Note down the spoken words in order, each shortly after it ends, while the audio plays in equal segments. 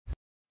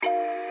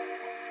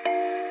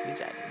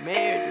Bitch, I done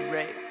married the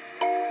race.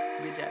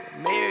 Bitch, I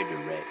done married the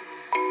race.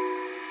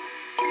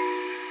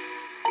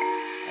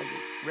 I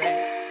get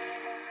racks.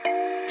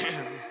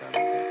 We start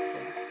like that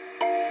before.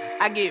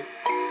 I get,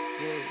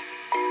 yeah.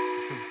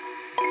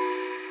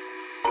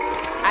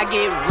 I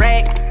get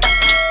racks.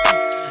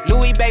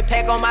 Louis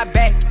backpack on my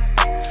back.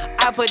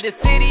 I put the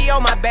city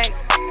on my back.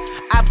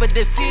 I put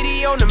the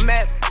city on the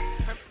map.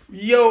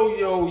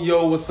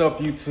 Yo, what's up,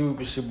 YouTube?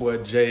 It's your boy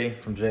Jay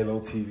from J-Lo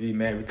TV,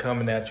 man. We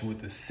coming at you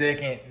with the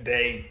second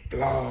day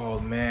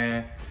vlog,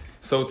 man.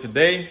 So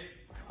today,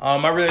 I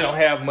really don't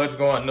have much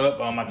going up.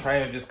 My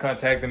trainer just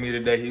contacted me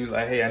today. He was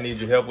like, hey, I need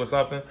your help with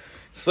something.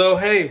 So,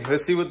 hey,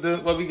 let's see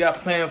what we got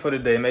planned for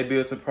today. Maybe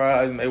a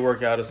surprise, may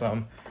work out or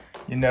something.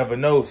 You never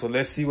know. So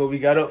let's see what we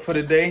got up for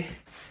today.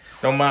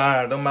 Don't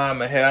mind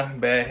my hair.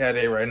 Bad hair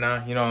day right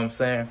now, you know what I'm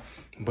saying?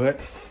 But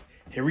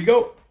here we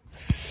go.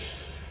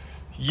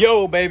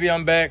 Yo, baby,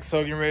 I'm back.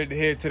 So getting ready to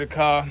head to the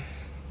car.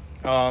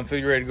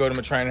 Feel ready to go to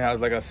my training house,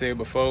 like I said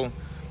before.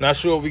 Not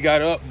sure what we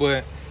got up,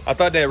 but I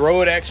thought that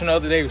road action the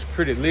other day was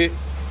pretty lit.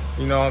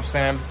 You know what I'm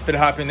saying? Finna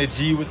hop in the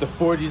G with the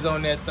 40s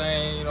on that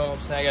thing. You know what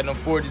I'm saying? I got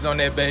them 40s on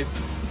that, baby.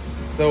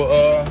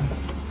 So,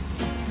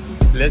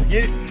 let's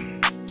get it.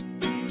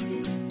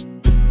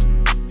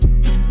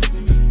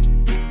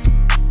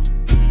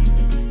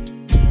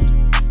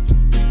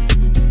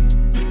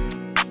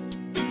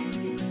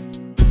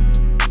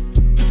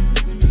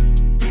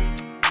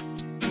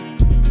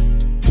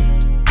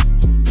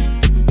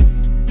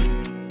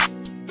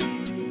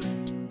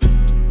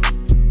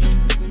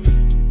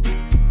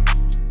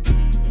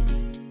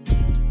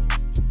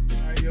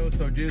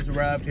 Just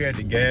arrived here at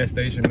the gas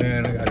station,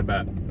 man. I got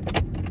about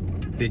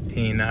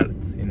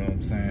 $15, you know what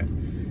I'm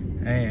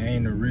saying? I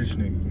ain't a rich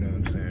nigga, you know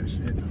what I'm saying?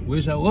 Shit, I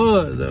wish I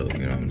was, though,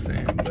 you know what I'm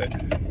saying?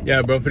 But,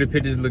 yeah, bro, for the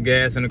put this little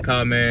gas in the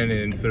car, man,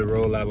 and for the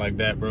rollout like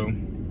that, bro.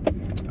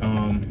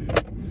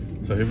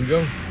 So here we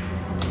go.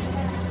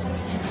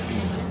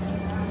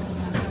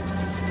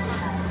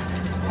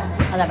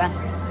 What's up, bro?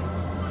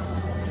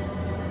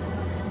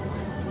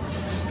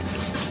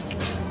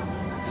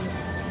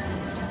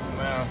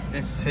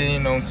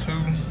 15 on 2.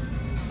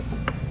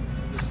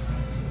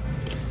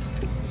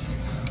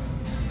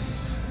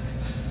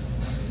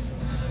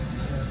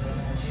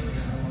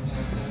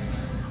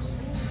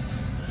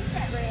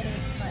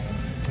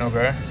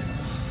 Okay.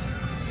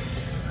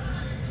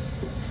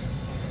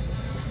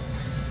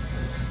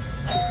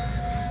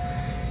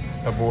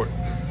 Abort.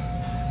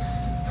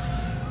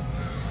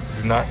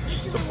 Do not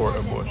support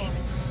abortion.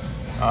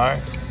 All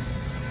right.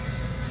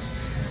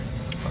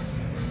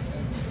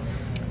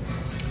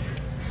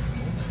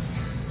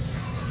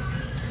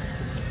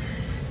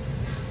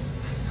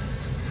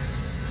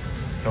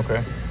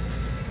 Okay.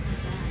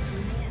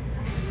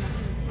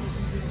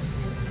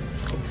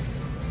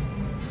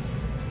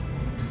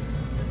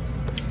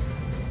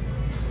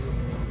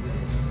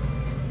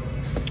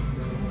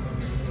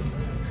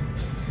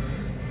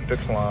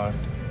 Declined.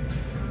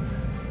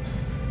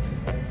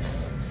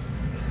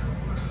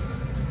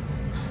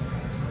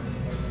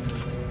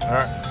 All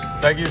right.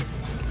 Thank you.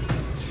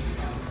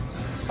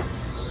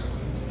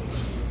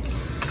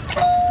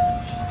 All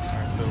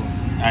right, so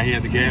out here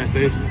at the gas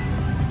station.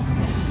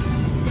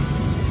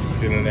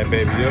 Filling that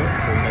baby up,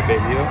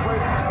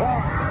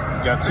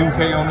 Got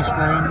 2K on the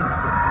screen.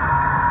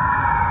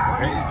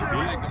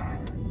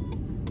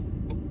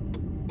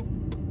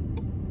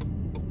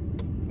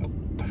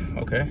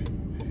 Okay.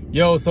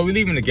 Yo, so we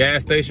leaving the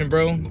gas station,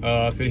 bro.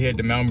 If you head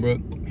to Mountain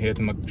Brook, head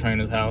to my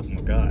trainer's house. Oh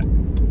my God.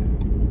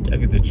 Y'all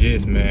get the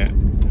gist, man.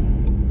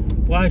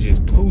 Why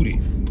just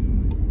pooty?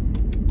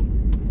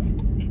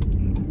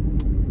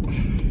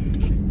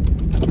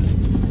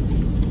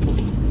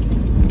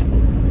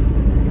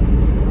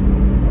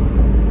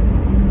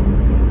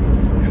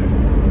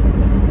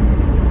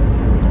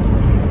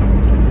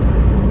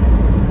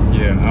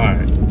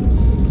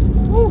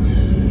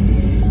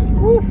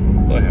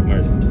 Lord have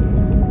mercy.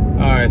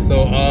 All right,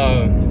 so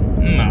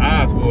my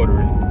eyes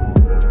watering.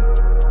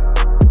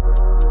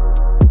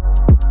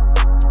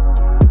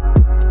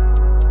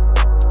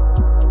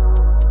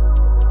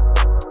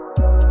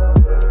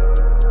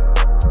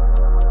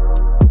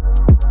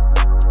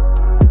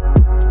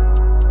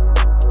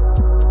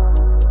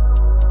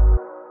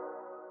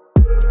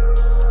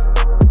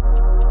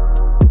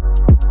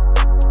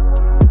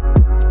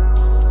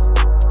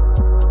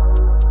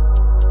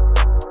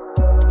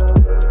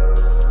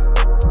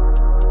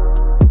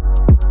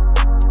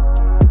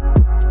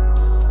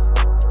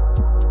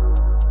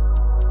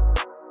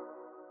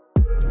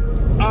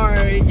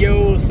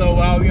 Yo, so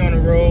while we on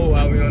the road,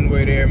 while we on the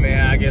way there,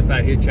 man, I guess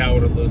I hit y'all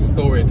with a little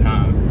story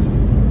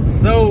time.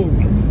 So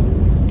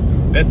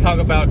let's talk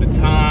about the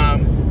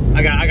time.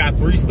 I got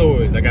 3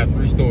 stories.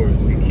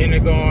 From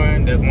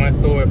kindergarten, there's one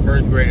story.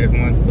 First grade, there's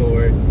one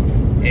story.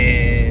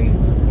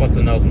 And what's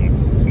another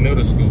one?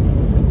 Middle school.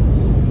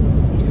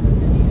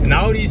 And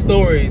all these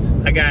stories,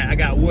 I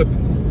got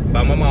whoopings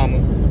by my mama.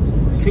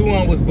 2 of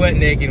them was butt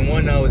naked, and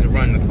 1 of them was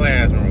running the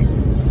classroom.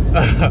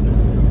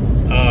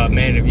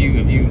 Man, if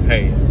you,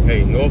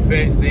 hey, no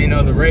offense to any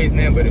other race,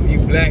 man, but if you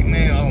black,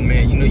 man, oh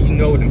man, you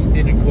know them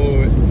stitching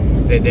cords,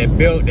 that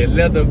belt,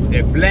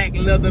 that black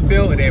leather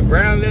belt, that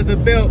brown leather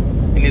belt,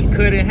 and it's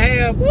cut in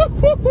half. Woo,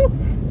 woo, woo,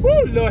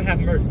 woo, Lord have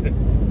mercy.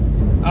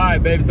 All right,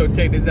 baby, so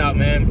check this out,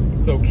 man.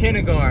 So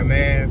kindergarten,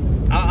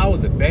 man, I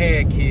was a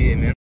bad kid,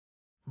 man.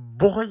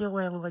 Boy,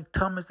 your ass look like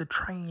Thomas the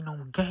Train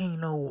on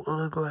Game, old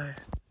ugly.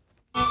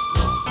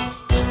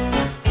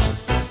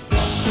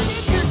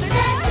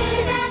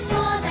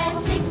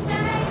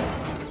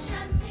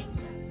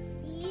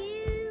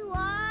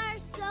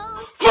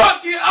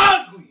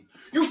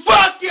 You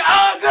fucking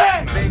ugly!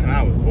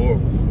 I was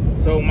horrible.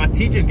 So my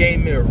teacher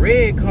gave me a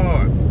red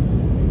card.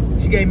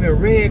 She gave me a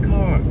red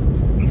card.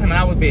 I'm telling you,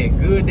 I was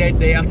being good that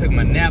day. I took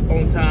my nap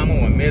on time. I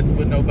wasn't messing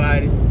with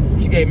nobody.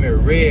 She gave me a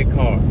red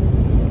card.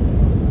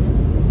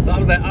 So I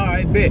was like, all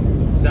right, bet.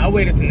 So I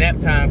waited to nap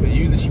time, because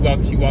usually she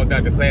walked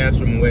out the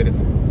classroom and waited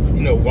to,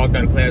 walked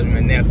out the classroom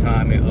at nap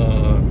time. And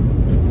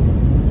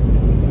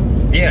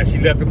yeah, she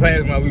left the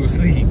classroom while we were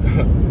asleep.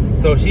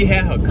 So she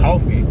had her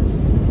coffee.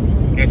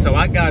 And so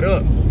I got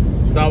up.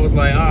 So I was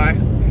like, all right,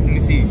 let me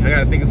see. I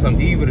gotta think of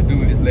something evil to do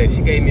with this lady.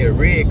 She gave me a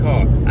red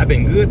card. I've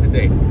been good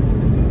today.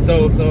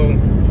 So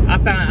I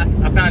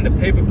found the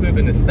paper clip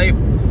and the staple.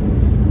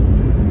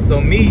 So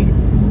me,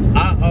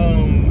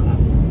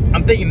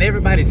 I'm thinking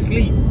everybody's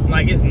asleep.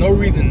 Like, it's no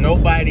reason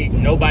nobody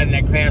in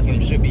that classroom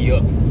should be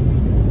up.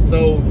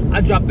 So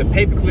I dropped the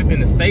paper clip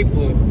and the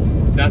stapler,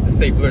 not the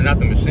stapler, not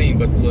the machine,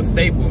 but the little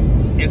staple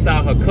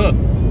inside her cup,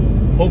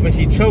 hoping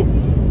she choked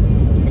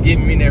for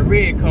giving me that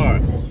red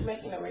card.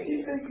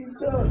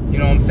 You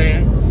know what I'm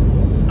saying?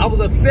 I was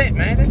upset,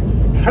 man. It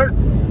hurt.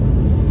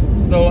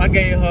 So I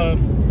gave her,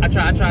 I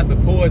tried to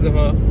poison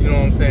her, you know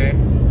what I'm saying?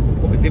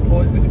 Is it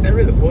poison? Is that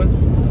really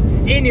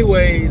poison?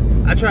 Anyways,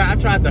 I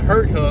tried to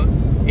hurt her,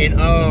 and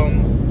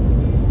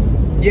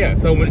yeah,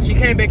 so when she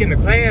came back in the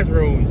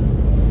classroom,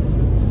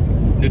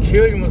 the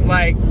children was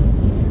like,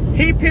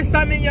 he put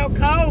something in your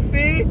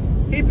coffee.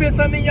 He put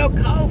something in your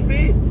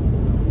coffee.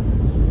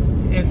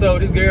 And so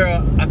this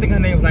girl, I think her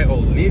name was like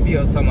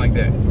Olivia or something like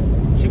that.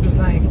 She was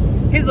like,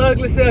 his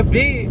ugly self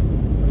did.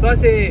 So I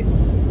said,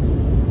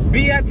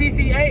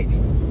 B-I-T-C-H,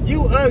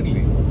 you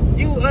ugly,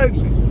 you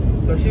ugly.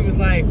 So she was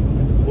like,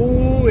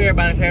 ooh,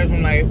 everybody in the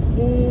classroom like,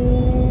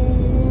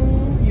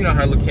 ooh. You know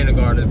how little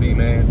kindergartners be,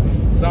 man.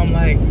 So I'm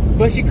like,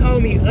 but she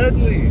called me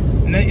ugly.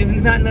 And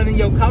it's not nothing in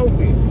your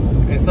coffee.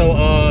 And so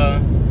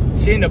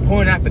she ended up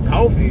pouring out the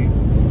coffee,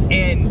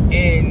 and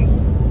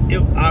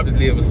it,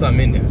 obviously it was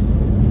something in there.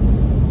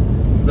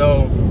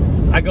 So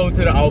I go to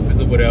the office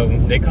or whatever.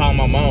 They call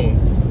my mama.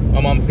 My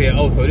mama said,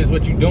 oh, so this is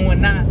what you doing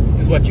now?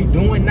 This is what you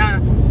doing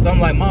now? So I'm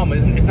like, mama,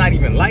 it's not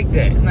even like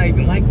that. It's not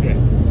even like that.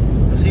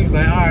 So she was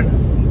like, all right,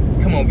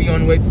 come on, be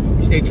on the way.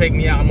 She said, check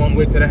me out. I'm on the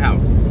way to the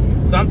house.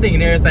 So I'm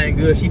thinking everything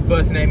good. She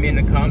fussing at me in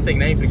the car. I'm thinking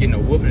they ain't finna get no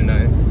whooping or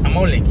nothing. I'm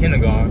only in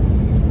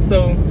kindergarten.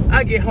 So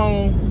I get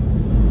home.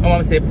 My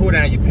mama said, pull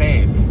down your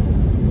pants.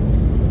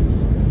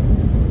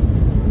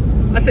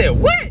 I said,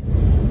 what?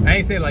 I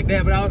ain't say it like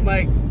that, but I was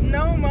like,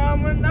 no,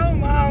 mama, no,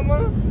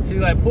 mama. She's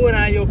like, pull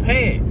down your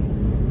pants.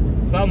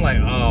 So I'm like,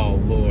 oh,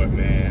 Lord,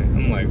 man.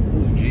 I'm like,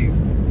 ooh,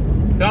 Jesus.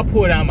 So I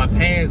pull down my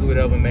pants or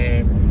whatever,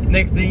 man.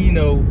 Next thing you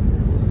know,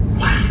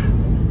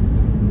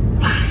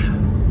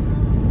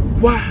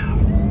 wow.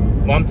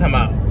 Well, I'm talking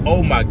about,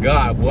 oh, my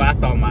God, boy. I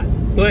thought my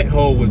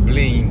butthole was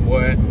bleeding,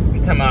 boy.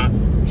 I'm talking about,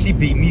 she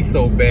beat me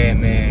so bad,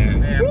 man.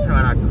 Man, I'm talking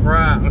about, I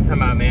cried. I'm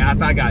talking about, man,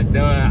 after I got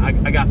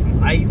done, I got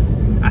some ice.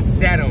 I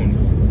sat on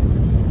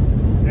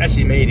it. That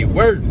shit made it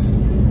worse.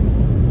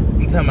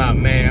 I'm talking about,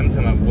 man, I'm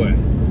talking about what?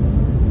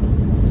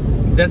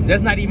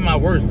 That's not even my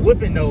worst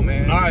whooping though,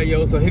 man. All right,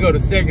 yo, so here go the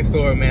second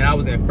story, man. I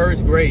was in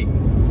first grade.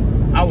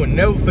 I will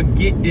never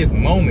forget this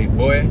moment,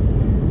 boy.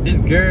 This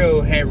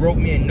girl had wrote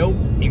me a note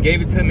and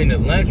gave it to me in the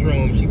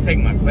lunchroom. She take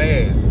my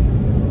class.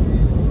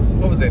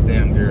 What was that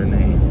damn girl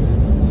name?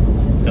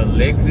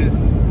 Alexis,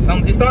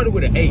 something. It started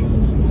with an A.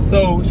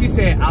 So she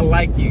said, I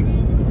like you.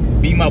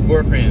 Be my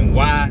boyfriend.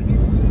 Y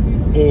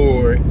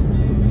or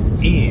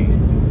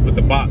N with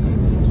the box.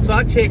 So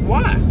I checked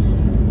Y.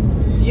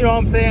 You know what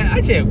I'm saying?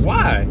 I checked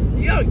Y.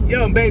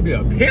 Young baby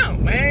a pimp,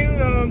 man. You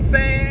know what I'm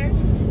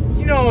saying?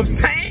 You know what I'm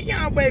saying?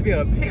 Young baby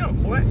a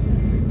pimp, boy.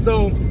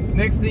 So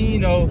next thing you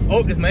know,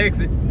 oh, this is my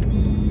exit.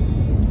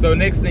 So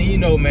next thing you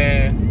know,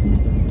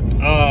 man,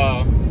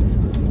 I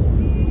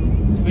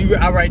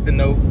write the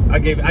note. I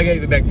gave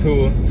it back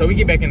to her. So we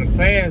get back in the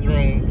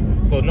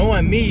classroom. So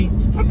knowing me,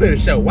 I'm finna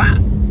show why.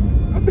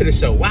 I'm finna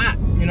show why.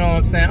 You know what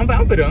I'm saying? I'm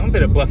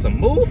finna bust a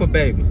move for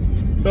baby.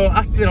 So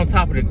I sit on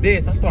top of the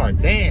desk. I start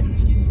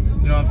dancing.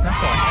 You know what I'm saying? I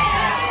start dancing.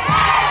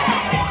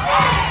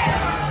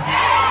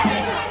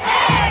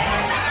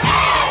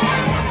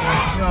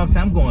 You know what I'm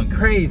saying? I'm going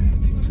crazy.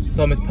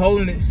 So Miss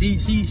Poland,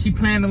 she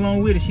playing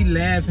along with it. She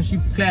laughing, she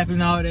clapping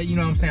and all that. You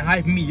know what I'm saying?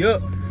 Hyping me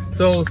up.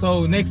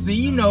 So next thing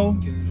you know,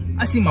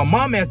 I see my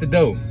mom at the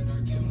door.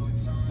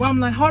 Well, I'm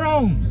like, hold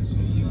on.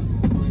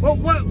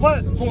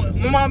 What?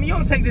 Mom, you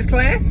don't take this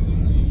class.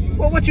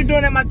 Well, what you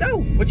doing at my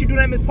door? What you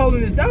doing at Miss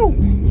Poland's door?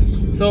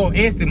 So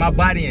instantly, my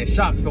body in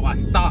shock. So I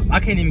stopped.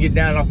 I can't even get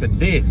down off the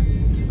desk.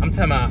 I'm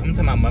talking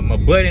about my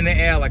butt in the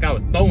air like I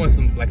was throwing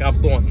some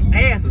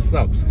ass or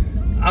something.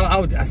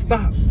 I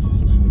stopped.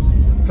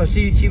 So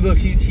she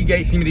looked. She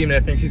gave me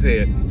that thing. She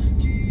said,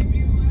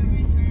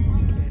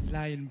 "That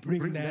lion,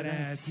 bring that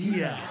ass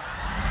here."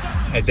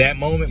 At that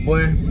moment,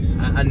 boy,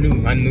 I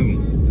knew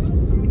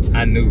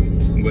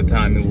what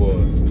time it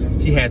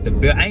was. She had the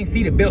belt. I ain't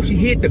see the belt. She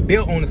hid the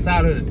belt on the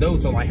side of the door,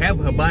 so like half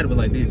of her body was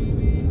like this.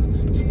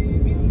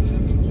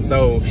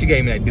 So she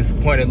gave me that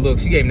disappointed look.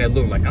 She gave me that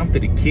look like I'm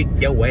finna kick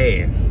your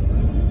ass.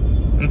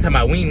 I'm talking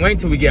about we ain't wait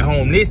till we get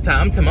home this time.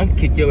 I'm talking about I'm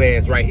gonna kick your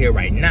ass right here,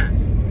 right now.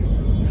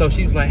 So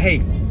she was like, hey,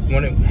 I'm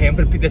gonna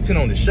put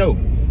on the show.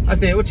 I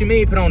said, what you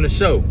mean put on the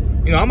show?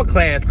 You know, I'm a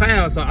class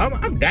clown, so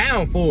I'm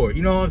down for it.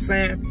 You know what I'm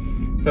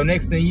saying? So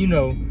next thing you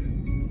know,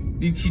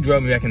 she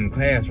drove me back in the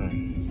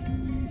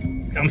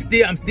classroom. I'm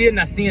still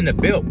not seeing the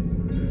belt.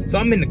 So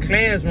I'm in the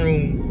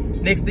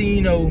classroom. Next thing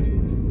you know,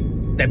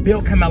 that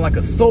belt came out like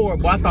a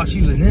sword. Boy, I thought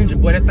she was a ninja.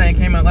 Boy, that thing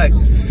came out like,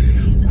 whew.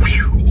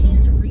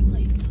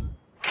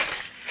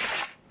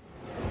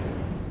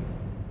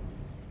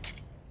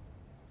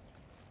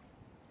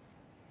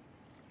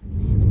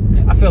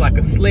 I feel like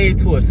a slave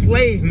to a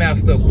slave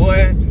master,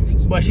 boy.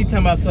 But she talking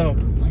about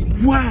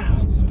something,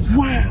 wow.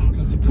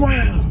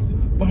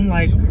 But I'm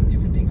like,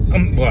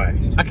 boy,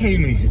 I can't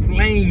even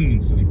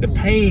explain the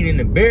pain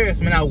and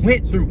embarrassment I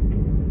went through.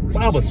 Boy,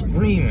 I was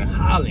screaming,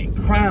 hollering,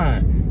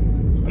 crying.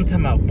 I'm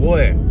talking about,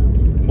 boy,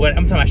 I'm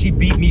talking about she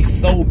beat me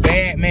so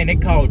bad, man. They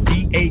called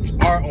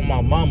DHR on my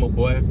mama,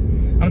 boy.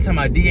 I'm talking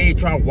about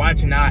DHR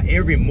watching our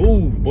every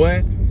move, boy.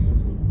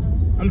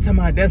 I'm talking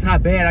about that's how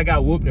bad I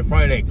got whooped in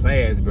front of that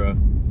class, bro.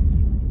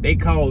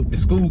 The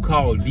school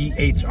called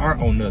DHR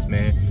on us,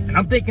 man. And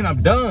I'm thinking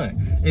I'm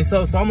done. And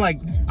so I'm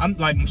like,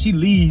 when she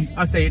leaves,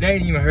 I say, that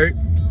ain't even hurt.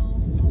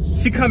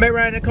 She come back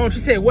around the corner. She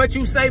said, what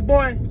you say,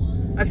 boy?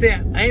 I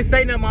said, I ain't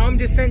say nothing, Mom. I'm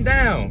just sitting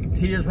down.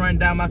 Tears running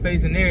down my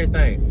face and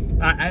everything.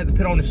 I had to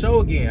put on the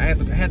show again. I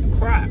had to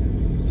cry.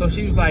 So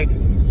she was like,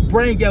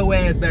 bring your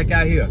ass back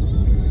out here.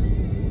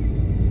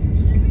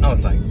 I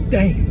was like,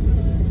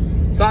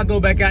 damn. So I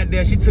go back out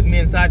there. She took me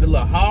inside the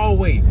little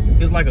hallway. It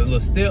was like a little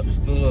steps,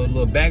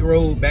 little back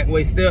road, back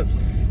way steps.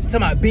 I'm talking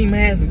about beat my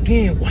ass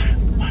again. Wow.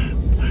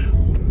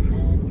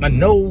 My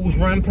nose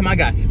running. I'm talking about I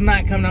got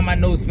snot coming out my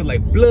nose. Feel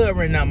like blood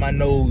running out my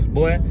nose,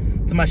 boy. I'm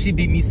talking about she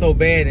beat me so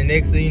bad. And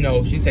next thing you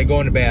know, she said, go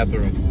in the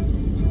bathroom.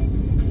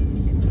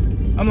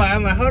 I'm like,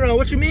 hold on.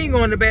 What you mean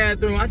go in the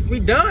bathroom? We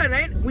done,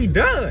 ain't it? We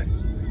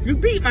done. You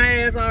beat my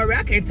ass already.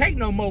 I can't take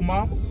no more,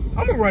 mama.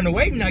 I'm gonna run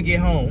away when I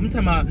get home. I'm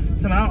talking about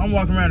I'm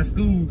walking around the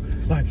school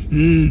like,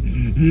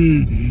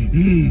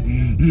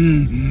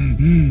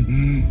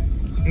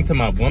 I'm talking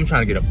about, boy, I'm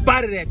trying to get up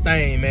out of that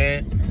thing,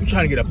 man. I'm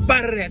trying to get up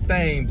out of that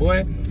thing,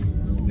 boy.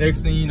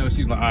 Next thing you know,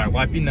 she's like, all right,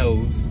 wipe your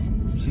nose.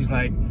 She's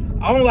like,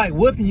 I don't like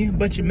whooping you,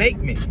 but you make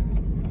me.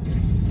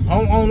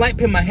 I don't like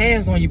putting my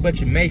hands on you, but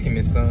you're making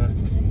me, son.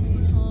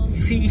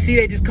 You see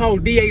they just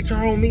called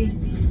DHR on me?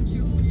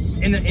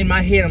 In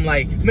my head, I'm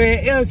like,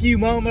 man, F you,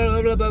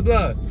 mama, blah, blah,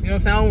 blah. You know what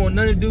I'm saying? I don't want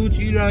nothing to do with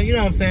you, you know what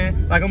I'm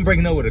saying? Like I'm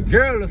breaking up with a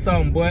girl or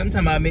something, boy. I'm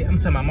talking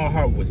about my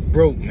heart was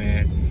broke,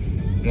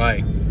 man.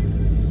 Like,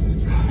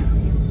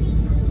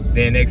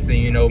 then next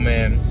thing you know,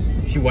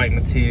 man, she wiped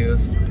my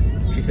tears.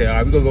 She said, all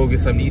right, we gonna go get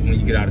something to eat when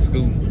you get out of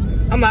school.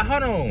 I'm like,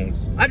 hold on.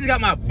 I just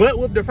got my butt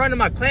whooped in front of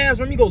my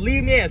classroom. You gonna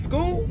leave me at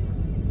school?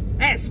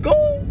 At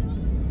school?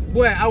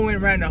 Boy, I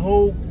went around the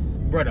whole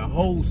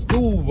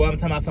school, boy. I'm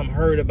talking about something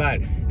heard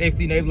about it. Next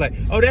thing they was like,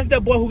 oh, that's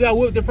that boy who got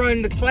whooped in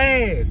front of the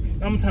class.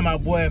 I'm talking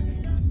about, boy,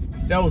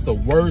 that was the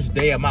worst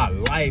day of my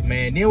life,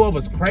 man. Then what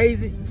was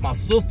crazy? My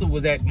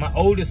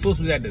oldest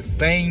sister was at the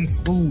same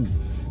school.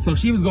 So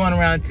she was going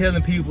around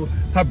telling people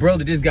her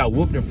brother just got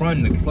whooped in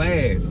front of the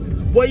class.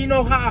 Boy, you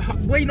know how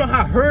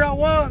hurt I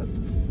was?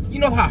 You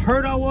know how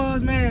hurt I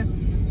was,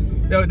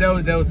 man? That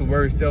was the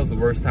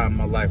worst time of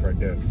my life right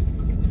there.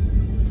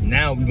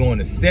 Now we going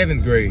to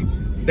 7th grade.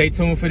 Stay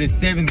tuned for this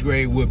 7th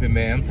grade whooping,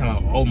 man. I'm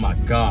talking about, oh my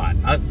God.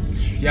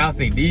 Y'all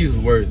think these are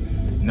worse.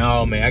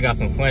 No, man, I got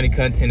some funny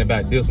content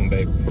about this one,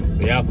 baby.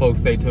 So y'all folks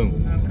stay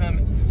tuned. I'm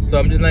coming. So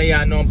I'm just letting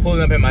y'all know I'm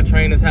pulling up at my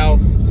trainer's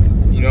house.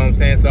 You know what I'm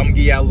saying? So I'm gonna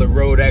give y'all a little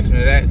road action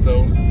of that.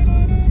 So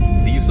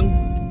see you soon.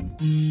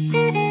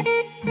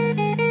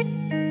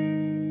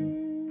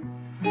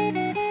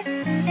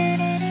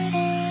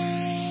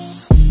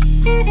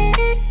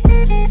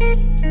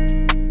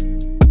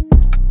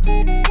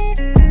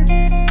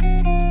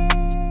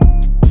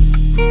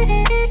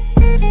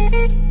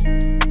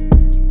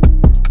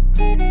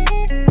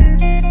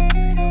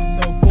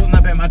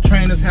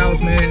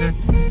 House, man.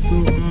 So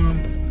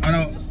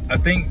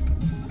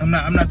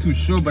I'm not too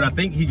sure, but I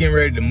think he getting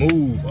ready to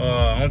move.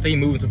 I don't think he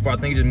moving too far. I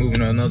think he's just moving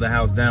to another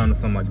house down or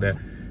something like that.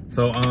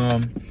 So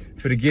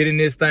for to get in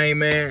this thing,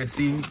 man, and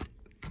see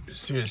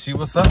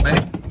what's up,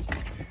 man.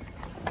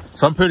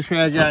 So I'm pretty sure,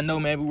 as y'all know,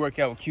 man, we work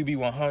out with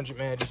QB100,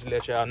 man. Just to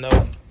let y'all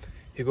know,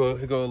 he go a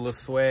little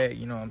swag,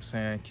 you know what I'm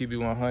saying?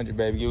 QB100,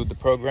 baby, get with the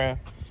program.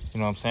 You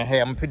know what I'm saying? Hey,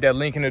 I'm gonna put that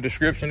link in the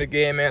description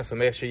again, man. So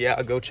make sure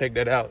y'all go check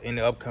that out in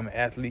the upcoming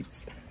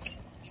athletes.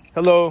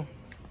 Hello.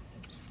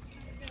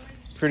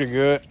 Pretty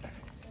good.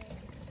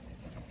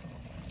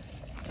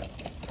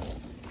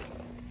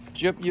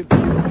 Yep.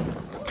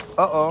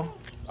 Uh-oh.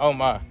 Oh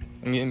my.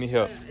 Let me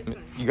help.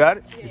 You got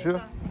it? You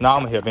sure? No,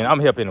 I'm gonna help. I'm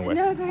gonna help anyway.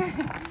 No, it's okay.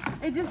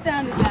 It just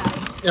sounded bad.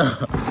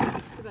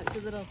 It's about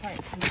your little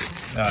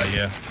parts. Oh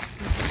yeah.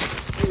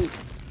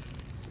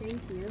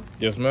 Thank you.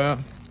 Yes,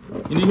 ma'am.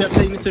 You need help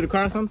taking this to the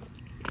car or something?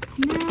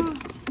 No,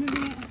 just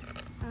moving it.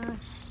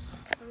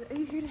 Are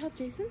you here to help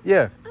Jason?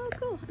 Yeah. Oh,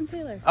 cool. I'm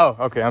Taylor. Oh,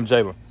 okay. I'm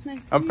Jalen.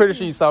 Nice to I'm meet pretty you.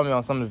 sure you saw me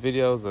on some of the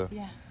videos. Or...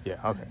 Yeah.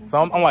 Yeah. Okay. So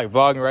I'm like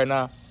vlogging right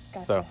now.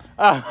 Gotcha. So.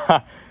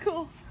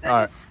 Cool. All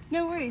right.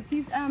 No worries.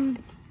 He's down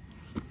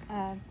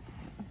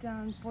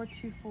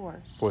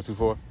 424.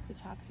 424. The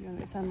top view.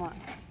 It's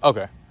unlocked.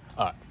 Okay.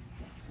 All right.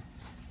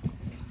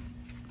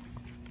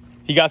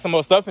 He got some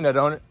more stuff in there,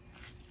 don't it?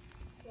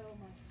 So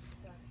much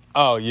stuff.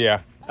 Oh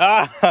yeah.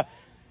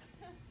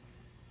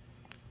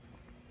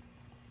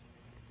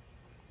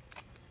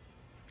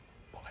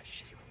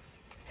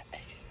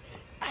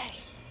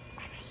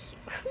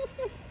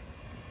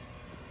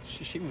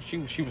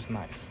 She was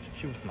nice.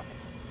 She was nice.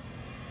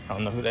 I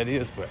don't know who that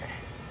is, but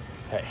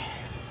hey.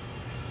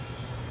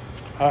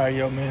 All right,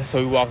 yo, man. So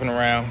we walking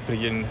around for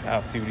getting this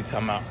out, see what he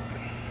talking about.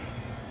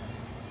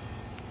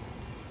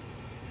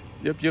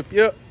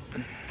 Yep.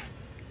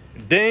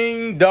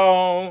 Ding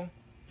dong.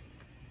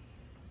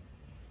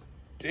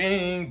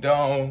 Ding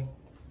dong.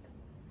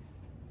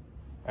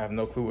 I have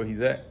no clue where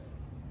he's at.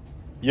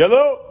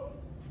 Yellow.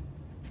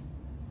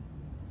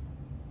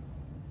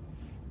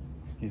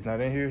 He's not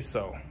in here,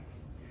 so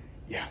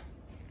yeah.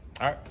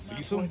 All right, see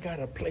you soon. Got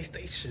a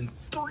PlayStation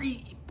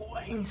 3, boy.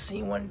 I ain't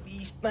seen one of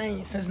these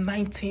things since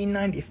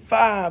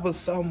 1995 or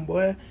something,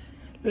 boy.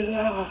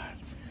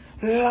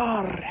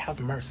 Lord have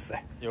mercy.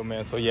 Yo,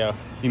 man, so yeah,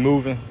 he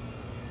moving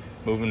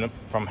up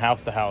from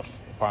house to house,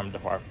 apartment to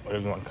apartment,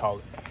 whatever you want to call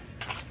it.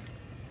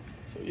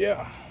 So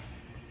yeah.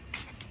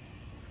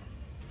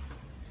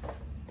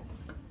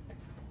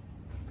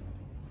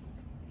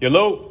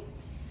 Hello.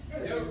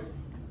 Yo.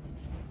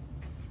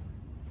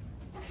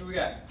 Who we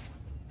got?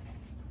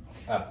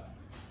 Are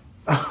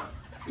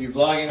you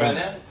vlogging right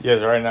now?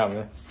 Yes, right now,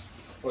 man.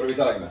 What are we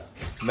talking about?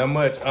 Not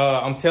much.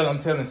 I'm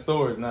telling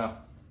stories now.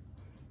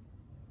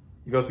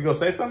 You go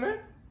say something, man?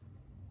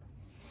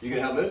 You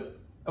gonna help me?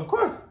 Of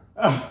course.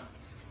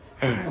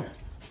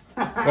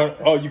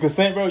 Oh, you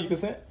consent, bro? You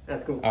consent?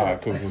 That's cool. All right,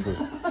 cool.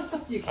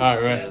 All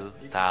right, man.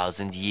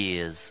 2,000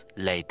 years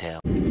later.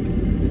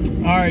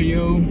 All right,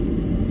 yo.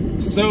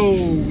 So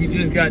we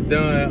just got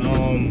done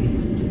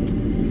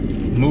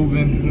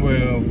moving.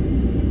 Well,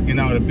 getting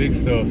all the big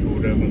stuff or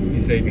whatever. He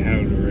said he can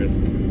handle the rest.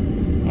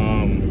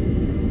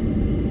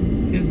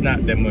 It's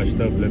not that much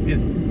stuff left.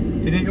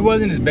 It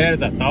wasn't as bad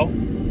as I thought.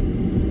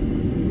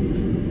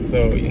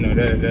 So you know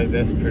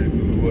that's pretty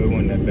cool. It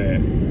wasn't that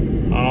bad.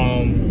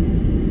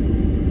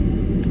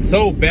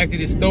 So back to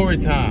this story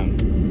time.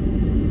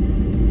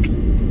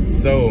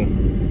 So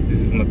this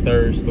is my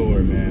third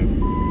story, man.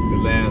 The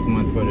last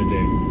one for the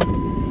day.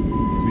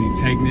 So we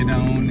taking it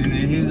on into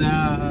his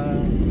eye.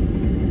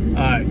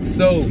 Alright,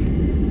 so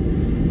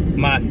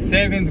my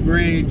 7th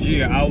grade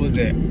year, I was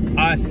at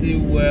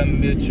Ossewell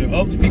Mitchell.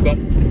 Oh, speak up.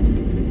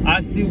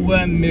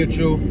 Ossewell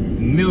Mitchell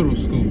Middle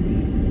School.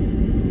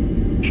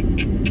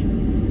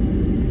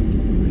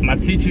 My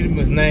teacher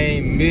was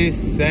named Miss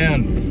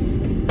Sanders.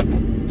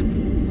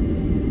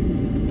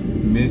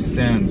 Miss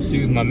Sanders. She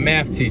was my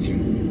math teacher.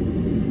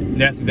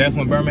 That's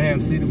when Birmingham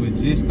City was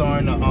just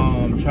starting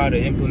to try to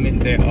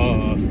implement that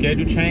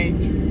schedule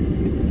change,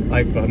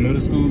 like for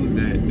middle schools.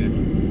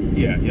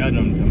 Yeah, y'all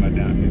know what I'm talking about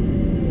down here.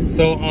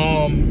 So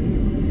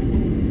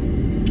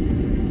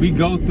we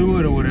go through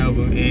it or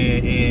whatever,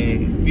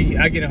 and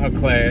I get in her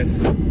class,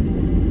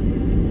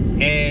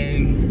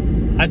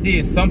 and I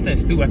did something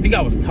stupid. I think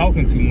I was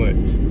talking too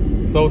much,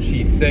 so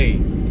she say.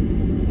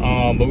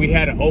 But we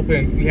had an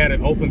open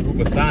group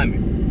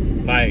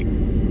assignment. Like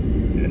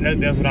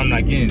that's what I'm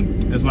not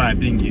getting. That's what I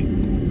didn't get.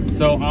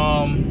 So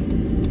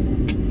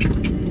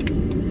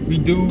we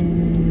do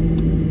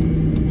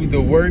the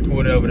work or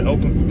whatever, the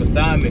open group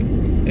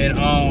assignment, and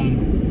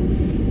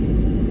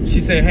she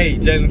said, "Hey,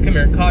 Jalen, come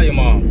here, call your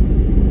mom."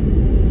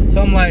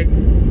 So I'm like,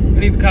 I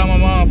need to call my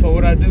mom for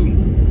what I do.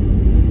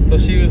 So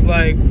she was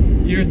like,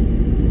 excuse me,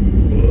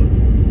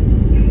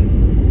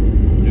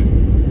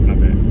 my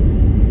bad.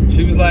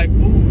 She was like,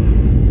 ooh.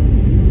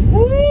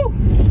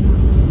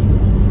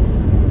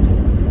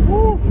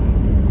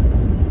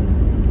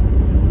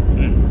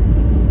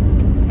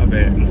 My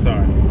bad, I'm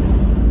sorry.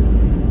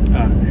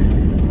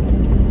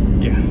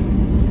 Yeah.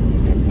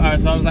 Alright,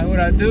 so I was like, what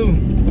I do?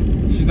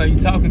 She's like, you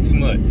talking too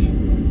much.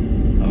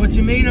 Oh, what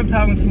you mean I'm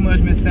talking too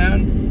much, Miss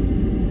Sanders?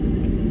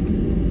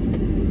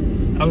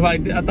 I was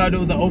like, I thought it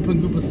was an open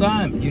group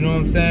assignment, you know what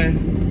I'm saying?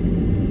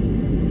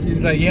 She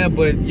was like, yeah,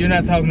 but you're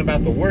not talking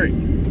about the work.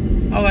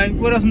 I was like,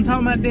 what else I'm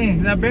talking about then?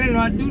 Because I barely know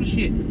how to do the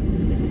shit.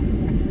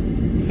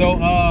 So,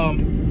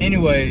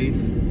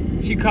 anyways,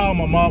 she called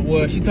my mom.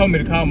 Well, she told me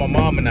to call my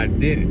mom, and I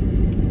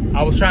didn't.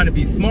 I was trying to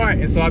be smart,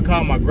 and so I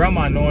called my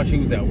grandma knowing she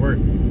was at work.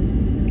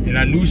 And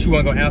I knew she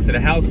wasn't going to answer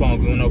the house phone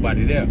because there was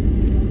nobody there.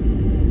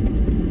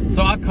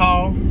 So I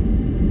called,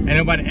 and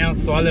nobody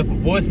answered, so I left a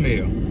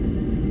voicemail.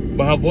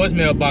 But her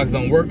voicemail box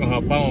don't work on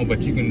her phone,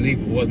 but you can leave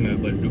a voicemail,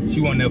 but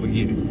she won't never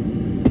get it.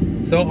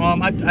 So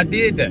I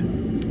did that,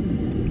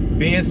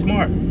 being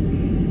smart.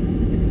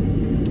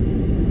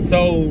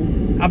 So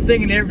I'm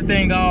thinking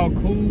everything all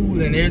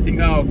cool and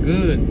everything all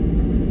good.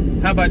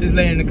 How about this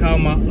lady to call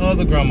my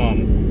other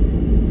grandmama?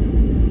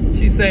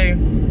 She say,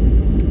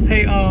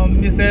 hey,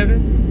 Miss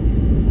Evans,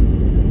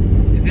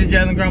 is this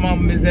Jalen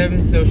grandmama, Miss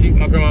Evans? So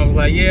my grandma was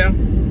like, yeah.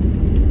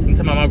 I'm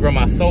talking about my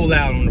grandma so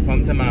loud on the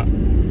phone. I'm talking about,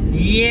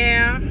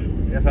 yeah.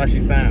 That's how she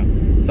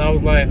sound. So I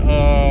was like,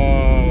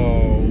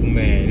 oh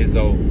man, it's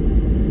over.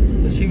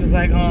 So she was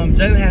like,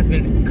 Jalen has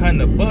been cutting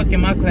a buck in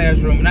my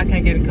classroom and I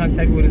can't get in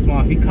contact with his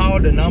mom. He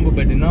called the number,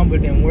 but the number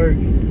didn't work.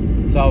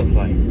 So I was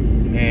like,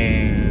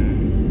 man.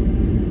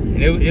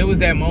 And it was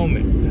that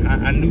moment.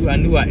 I knew I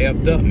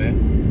effed up,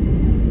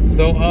 man.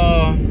 So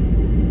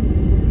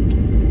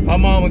my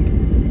mama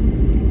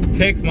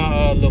text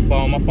my little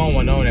phone. My phone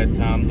wasn't on at the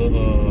time.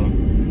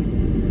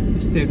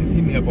 She hit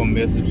me up on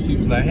message. She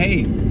was like,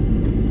 hey.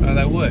 I was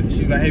like, what?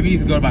 She was like, hey, we need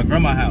to go to my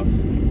grandma's house.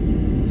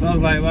 So I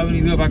was like, why we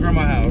need to go to my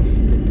grandma's house?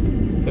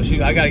 So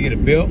I gotta get a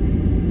belt.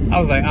 I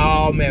was like,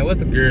 oh man, what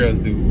the girls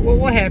do?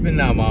 What happened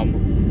now, mama?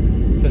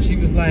 So she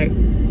was like,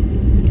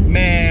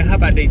 man, how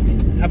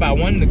about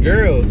one of the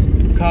girls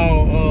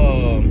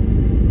called,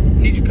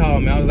 teacher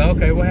called me. I was like,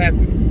 okay, what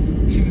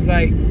happened? She was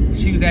like,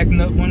 she was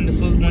acting up, one of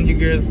your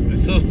girls'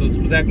 sisters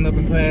was acting up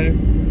in class.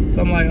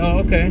 So I'm like, oh,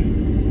 okay.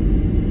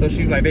 So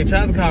she was like, they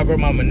tried to call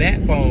Grandma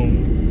Manat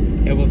phone.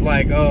 It was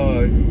like,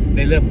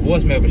 they left a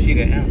voicemail, but she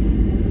didn't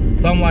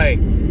answer. So I'm like,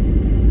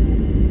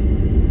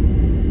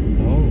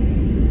 oh.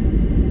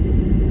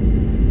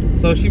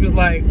 So she was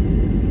like,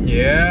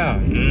 yeah,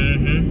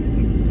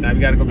 now we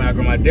gotta go back to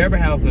Grandma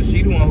Deborah's house because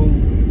she the one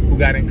who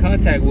got in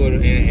contact with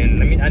her,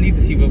 and I need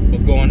to see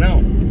what's going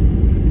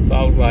on. So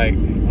I was like,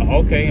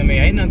 okay, I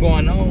mean, ain't nothing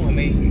going on. I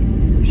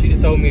mean, she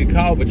just told me to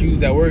call, but you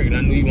was at work, and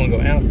I knew you weren't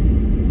gonna answer.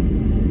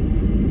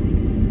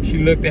 She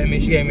looked at me,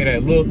 she gave me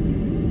that look.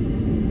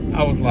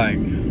 I was like,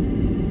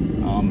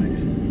 oh man.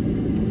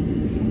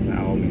 I was like,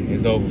 oh man,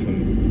 it's over for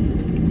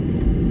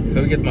me.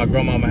 So we get to my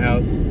grandmama's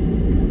house.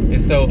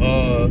 And so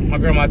my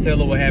grandma tell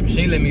her what happened.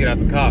 She ain't let me get out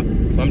the car.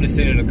 So I'm just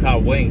sitting in the car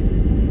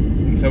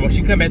waiting. So when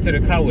she come back to the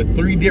car with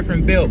 3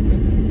 different belts.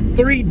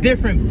 3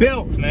 different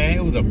belts, man.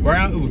 It was 2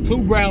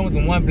 brown ones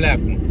and 1 black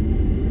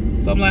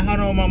one. So I'm like,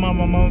 hold on,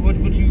 mama, what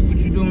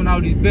you doing with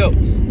all these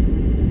belts?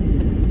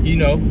 You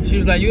know, she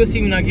was like, you'll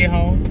see when I get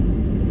home.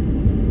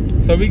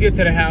 So we get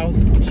to the house,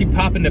 she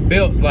popping the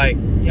belts like,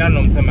 y'all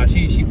know what I'm talking about.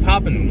 She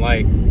popping them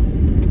like.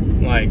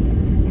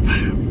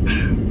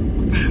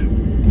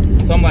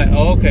 So I'm like,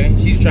 oh, okay.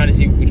 She's trying to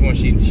see which one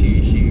she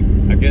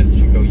I guess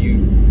she go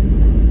use.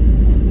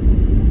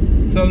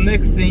 So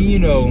next thing you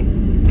know,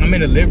 I'm in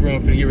the living room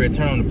for to get ready to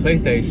turn on the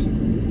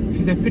PlayStation.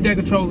 She said, put that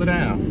controller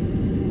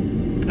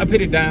down. I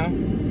put it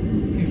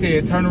down. She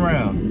said, turn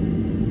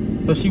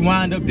around. So she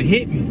wound up to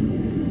hit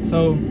me.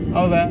 So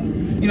I was like,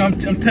 you know, I'm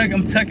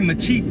tucking my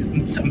cheeks.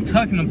 I'm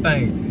tucking them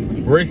things.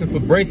 Bracing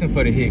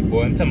for the hit,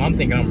 boy. I'm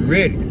thinking I'm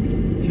ready.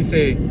 She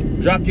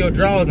said, drop your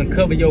drawers and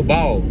cover your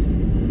balls.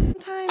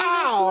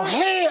 Oh,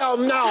 hell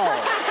no!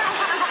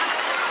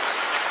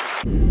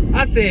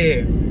 I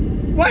said,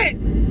 what?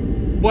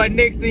 Boy,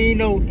 next thing you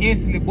know,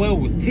 instantly, boy, it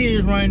was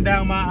tears running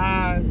down my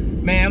eyes.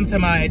 Man, I'm talking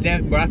about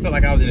that, bro. I felt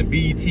like I was in a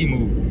BET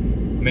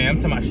movie. Man, I'm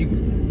talking about she was,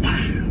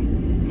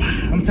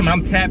 I'm talking about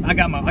I'm tapping. I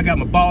got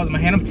my balls in my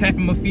hand. I'm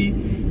tapping my feet.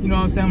 You know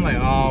what I'm saying? I'm like,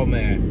 oh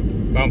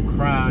man. But I'm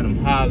crying, I'm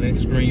hollering,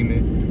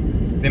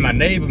 screaming. Then my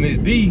neighbor, Miss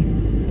B,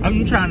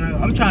 I'm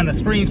trying to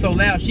scream so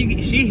loud she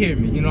hear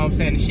me. You know what I'm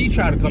saying? And she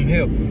tried to come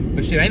help,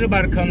 but shit, ain't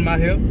nobody come to my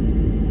help.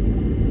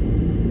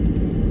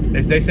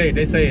 They say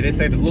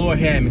the Lord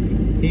had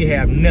me. He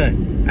have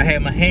none. I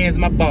had my hands,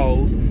 my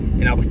balls,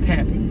 and I was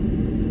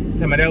tapping. I'm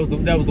talking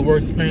about that was the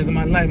worst experience of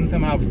my life. I'm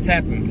talking about I was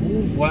tapping.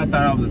 Ooh, boy, I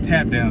thought I was a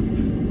tap dancer.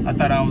 I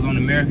thought I was on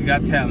America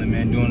Got Talent,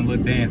 man, doing a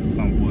little dance or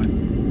something, boy.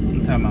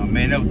 I'm talking about,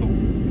 man, that was the,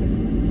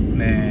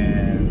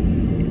 man.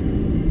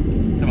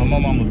 I'm talking about my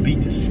mama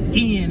beat the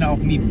skin off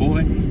me, boy.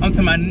 I'm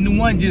talking about the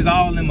one just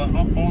all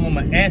on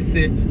my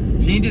assets.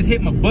 She ain't just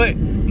hit my butt.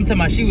 I'm talking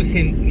about she was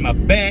hitting my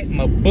back,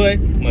 my butt,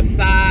 my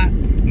side,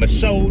 my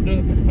shoulder.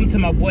 I'm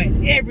talking about, boy,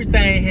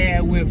 everything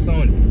had whips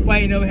on it. Why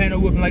ain't never had no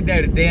whipping like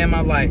that a day in my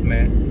life,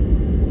 man?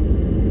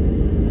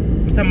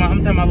 I'm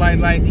talking about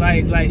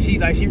like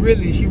she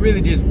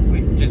really just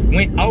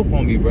went off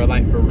on me, bro,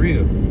 like for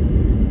real.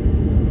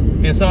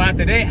 And so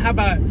after that, how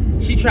about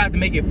she tried to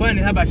make it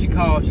funny? How about she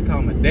called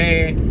my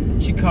dad,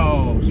 she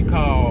called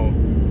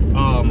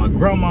my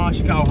grandma,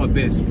 she called her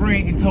best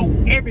friend and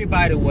told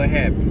everybody what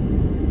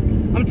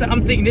happened.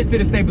 I'm thinking this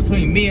finna stay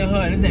between me and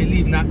her, and this ain't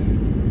leaving out.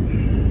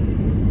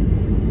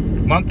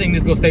 I'm thinking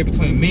this gonna stay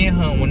between me and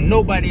her when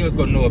nobody else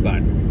gonna know about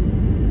it.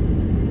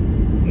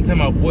 I'm time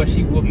my boy,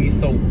 she whooped me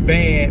so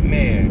bad,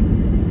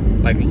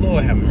 man. Like,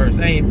 Lord have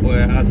mercy. I ain't, boy,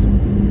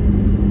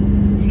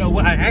 you know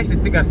what? I actually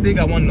think I still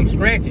got one of them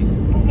scratches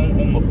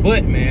on my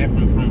butt, man,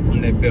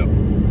 from that belt.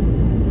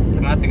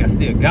 I think I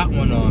still got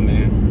one on,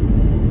 man.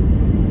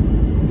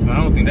 I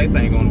don't think that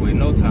thing going away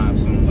no time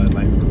soon, like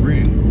for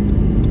real.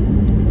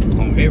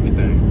 On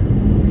everything.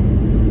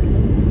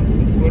 I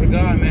swear to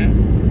God,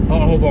 man.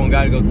 I hope I don't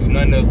gotta go through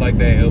nothing else like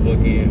that ever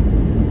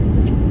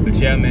again. But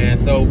yeah, man,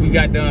 so we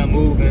got done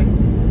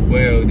moving.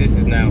 Well, this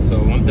is now,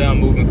 so I'm done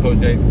moving Coach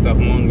Jason stuff.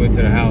 I'm on the way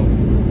to the house.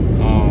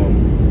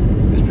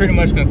 This pretty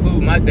much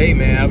conclude my day,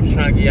 man. I was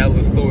trying to get y'all a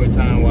little story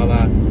time while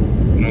I, you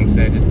know what I'm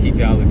saying, just keep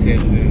y'all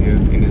attention in here on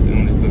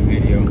this little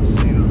video.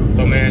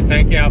 So, man,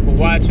 thank y'all for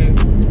watching.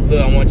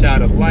 Look, I want y'all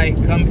to like,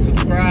 comment,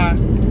 subscribe.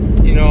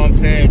 You know what I'm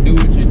saying? Do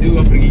what you do.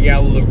 I'm gonna get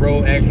y'all a little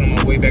road action on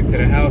my way back to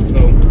the house.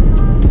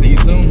 So, see you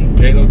soon.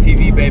 JLo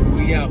TV, baby.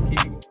 We out. Keep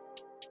it.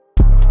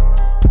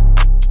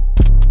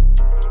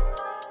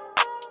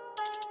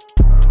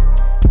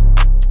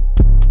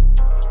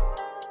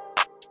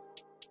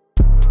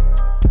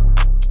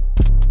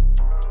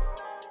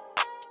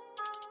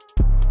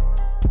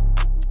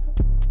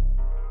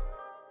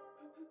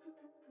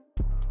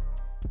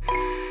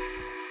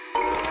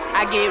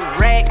 I get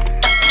racks,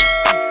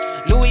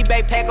 Louis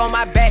backpack on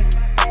my back.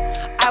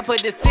 I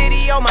put the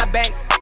city on my back.